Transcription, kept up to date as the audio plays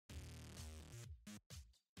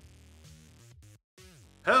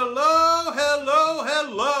Hello, hello,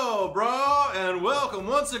 hello, bro, and welcome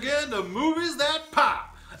once again to Movies That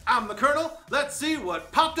Pop. I'm the Kernel. Let's see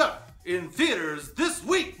what popped up in theaters this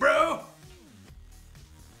week, bro.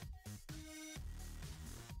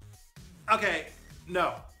 Okay,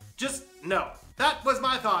 no. Just no. That was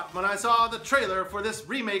my thought when I saw the trailer for this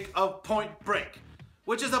remake of Point Break,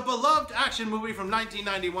 which is a beloved action movie from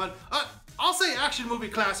 1991. I'll say action movie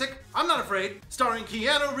classic. I'm not afraid. Starring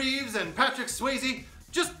Keanu Reeves and Patrick Swayze.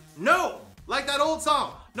 Just no. Like that old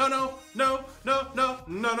song. No, no, no, no, no,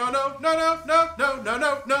 no, no, no, no, no, no, no, no,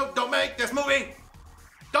 no, no. Don't make this movie.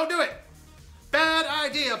 Don't do it. Bad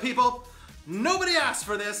idea, people. Nobody asked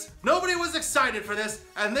for this. Nobody was excited for this,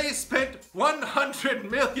 and they spent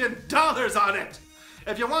 $100 million on it.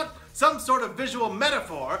 If you want some sort of visual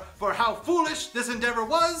metaphor for how foolish this endeavor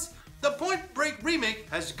was, the Point Break remake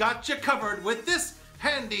has got you covered with this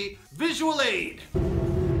handy visual aid.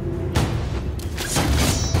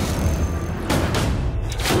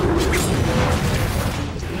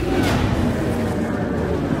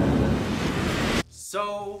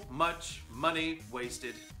 So much money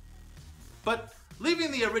wasted. But leaving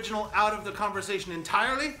the original out of the conversation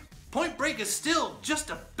entirely, Point Break is still just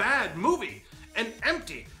a bad movie. An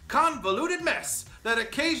empty, convoluted mess that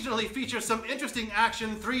occasionally features some interesting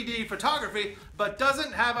action 3D photography, but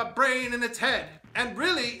doesn't have a brain in its head, and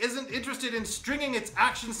really isn't interested in stringing its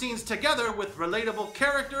action scenes together with relatable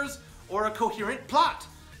characters or a coherent plot.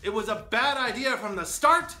 It was a bad idea from the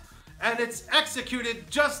start, and it's executed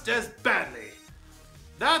just as badly.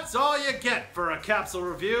 That's all you get for a capsule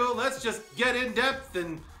review. Let's just get in depth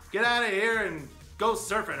and get out of here and go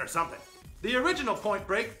surfing or something. The original Point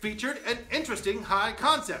Break featured an interesting high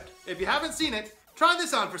concept. If you haven't seen it, try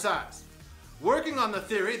this on for size. Working on the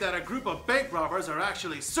theory that a group of bank robbers are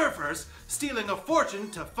actually surfers stealing a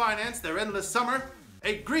fortune to finance their endless summer,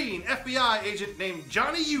 a green FBI agent named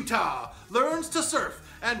Johnny Utah learns to surf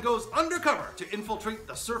and goes undercover to infiltrate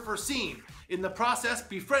the surfer scene, in the process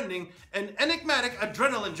befriending an enigmatic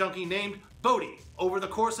adrenaline junkie named Bodhi. Over the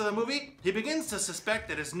course of the movie, he begins to suspect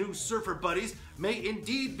that his new surfer buddies may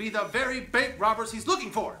indeed be the very bank robbers he's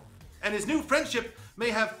looking for, and his new friendship may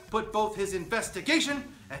have put both his investigation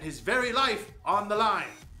and his very life on the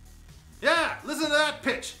line. Yeah, listen to that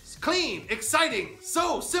pitch. It's clean, exciting,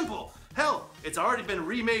 so simple. Hell, it's already been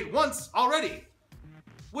remade once already.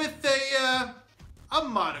 With a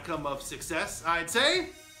modicum of success, I'd say.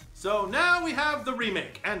 So now we have the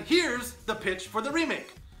remake, and here's the pitch for the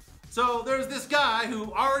remake. So there's this guy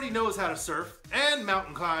who already knows how to surf, and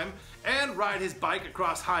mountain climb, and ride his bike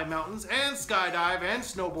across high mountains, and skydive, and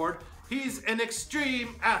snowboard. He's an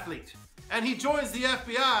extreme athlete. And he joins the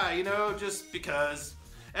FBI, you know, just because.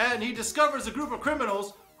 And he discovers a group of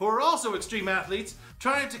criminals who are also extreme athletes,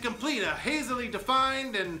 trying to complete a hazily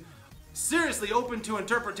defined and seriously open to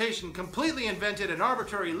interpretation, completely invented and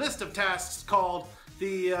arbitrary list of tasks called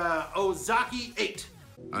the Ozaki 8.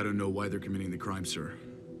 I don't know why they're committing the crime, sir,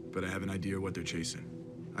 but I have an idea what they're chasing.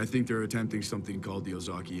 I think they're attempting something called the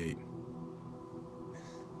Ozaki 8.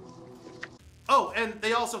 Oh, and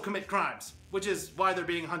they also commit crimes, which is why they're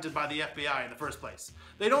being hunted by the FBI in the first place.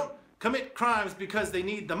 They don't commit crimes because they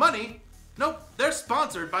need the money. Nope, they're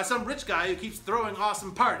sponsored by some rich guy who keeps throwing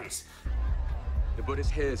awesome parties. The boat is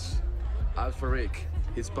his. Alfarik.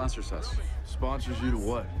 He sponsors us. Sponsors you to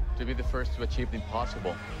what? To be the first to achieve the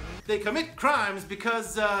impossible. They commit crimes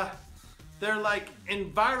because they're like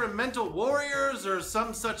environmental warriors or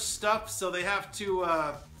some such stuff, so they have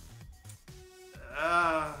to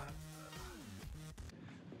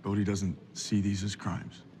Bodhi doesn't see these as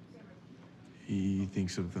crimes. He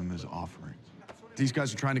thinks of them as offerings. These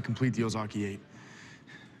guys are trying to complete the Ozaki 8.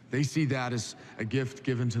 They see that as a gift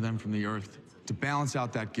given to them from the Earth. To balance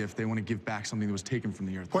out that gift, they want to give back something that was taken from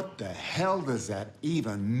the Earth. What the hell does that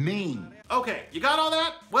even mean? Okay, you got all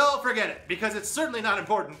that? Well, forget it, because it's certainly not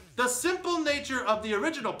important. The simple nature of the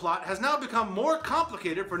original plot has now become more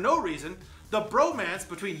complicated for no reason. The bromance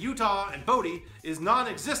between Utah and Bodhi is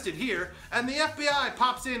non-existent here, and the FBI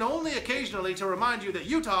pops in only occasionally to remind you that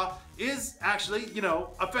Utah is actually, you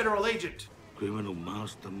know, a federal agent. Criminal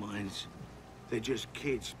masterminds. They're just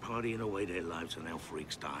kids partying away their lives on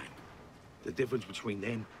Alfarik's time. The difference between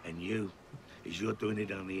them and you is you're doing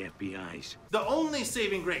it on the FBI's. The only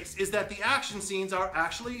saving grace is that the action scenes are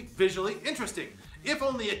actually visually interesting, if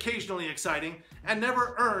only occasionally exciting, and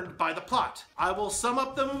never earned by the plot. I will sum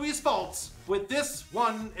up the movie's faults with this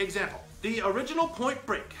one example. The original Point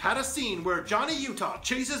Break had a scene where Johnny Utah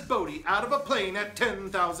chases Bodhi out of a plane at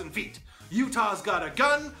 10,000 feet. Utah's got a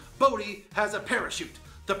gun, Bodhi has a parachute.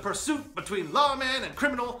 The pursuit between lawman and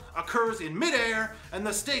criminal occurs in midair, and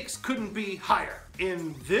the stakes couldn't be higher.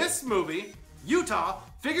 In this movie, Utah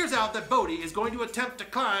figures out that Bodhi is going to attempt to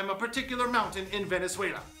climb a particular mountain in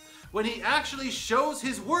Venezuela. When he actually shows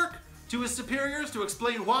his work to his superiors to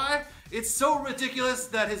explain why, it's so ridiculous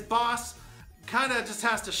that his boss kind of just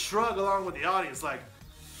has to shrug along with the audience like,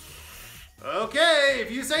 okay,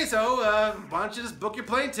 if you say so, why don't you just book your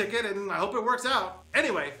plane ticket and I hope it works out.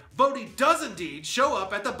 Anyway, Bodhi does indeed show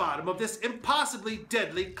up at the bottom of this impossibly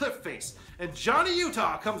deadly cliff face, and Johnny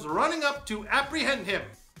Utah comes running up to apprehend him.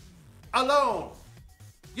 Alone.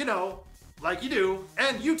 You know, like you do,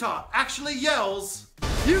 and Utah actually yells,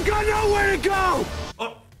 You got nowhere to go!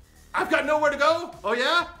 Oh, I've got nowhere to go? Oh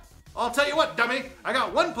yeah? I'll tell you what, dummy, I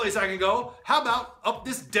got one place I can go. How about up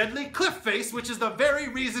this deadly cliff face, which is the very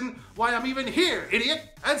reason why I'm even here, idiot?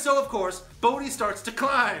 And so, of course, Bodhi starts to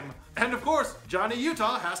climb. And of course, Johnny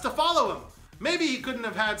Utah has to follow him. Maybe he couldn't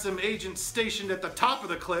have had some agents stationed at the top of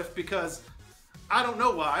the cliff because I don't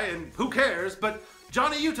know why, and who cares, but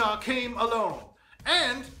Johnny Utah came alone.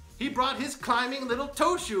 And he brought his climbing little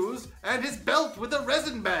toe shoes and his belt with a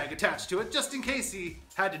resin bag attached to it just in case he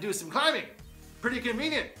had to do some climbing. Pretty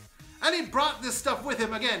convenient. And he brought this stuff with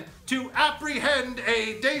him again to apprehend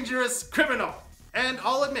a dangerous criminal. And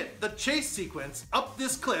I'll admit, the chase sequence up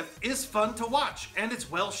this cliff is fun to watch, and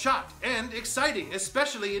it's well shot and exciting,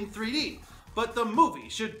 especially in 3D. But the movie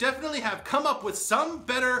should definitely have come up with some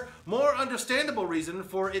better, more understandable reason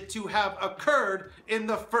for it to have occurred in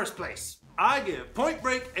the first place. I give Point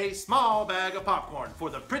Break a small bag of popcorn for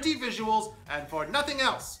the pretty visuals and for nothing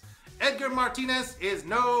else. Edgar Martinez is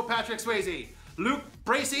no Patrick Swayze. Luke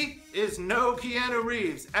Bracey is no Keanu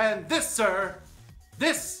Reeves. And this, sir,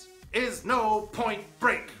 this is no Point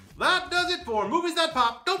Break. That does it for Movies That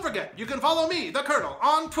Pop. Don't forget, you can follow me, the Kernel,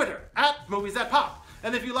 on Twitter, @MoviesThatPop.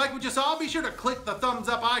 And if you like what you saw, be sure to click the thumbs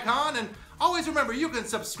up icon, and always remember you can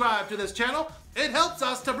subscribe to this channel. It helps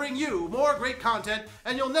us to bring you more great content,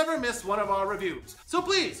 and you'll never miss one of our reviews. So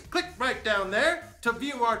please, click right down there to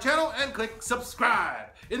view our channel and click subscribe.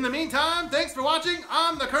 In the meantime, thanks for watching.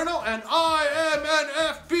 I'm the Kernel, and I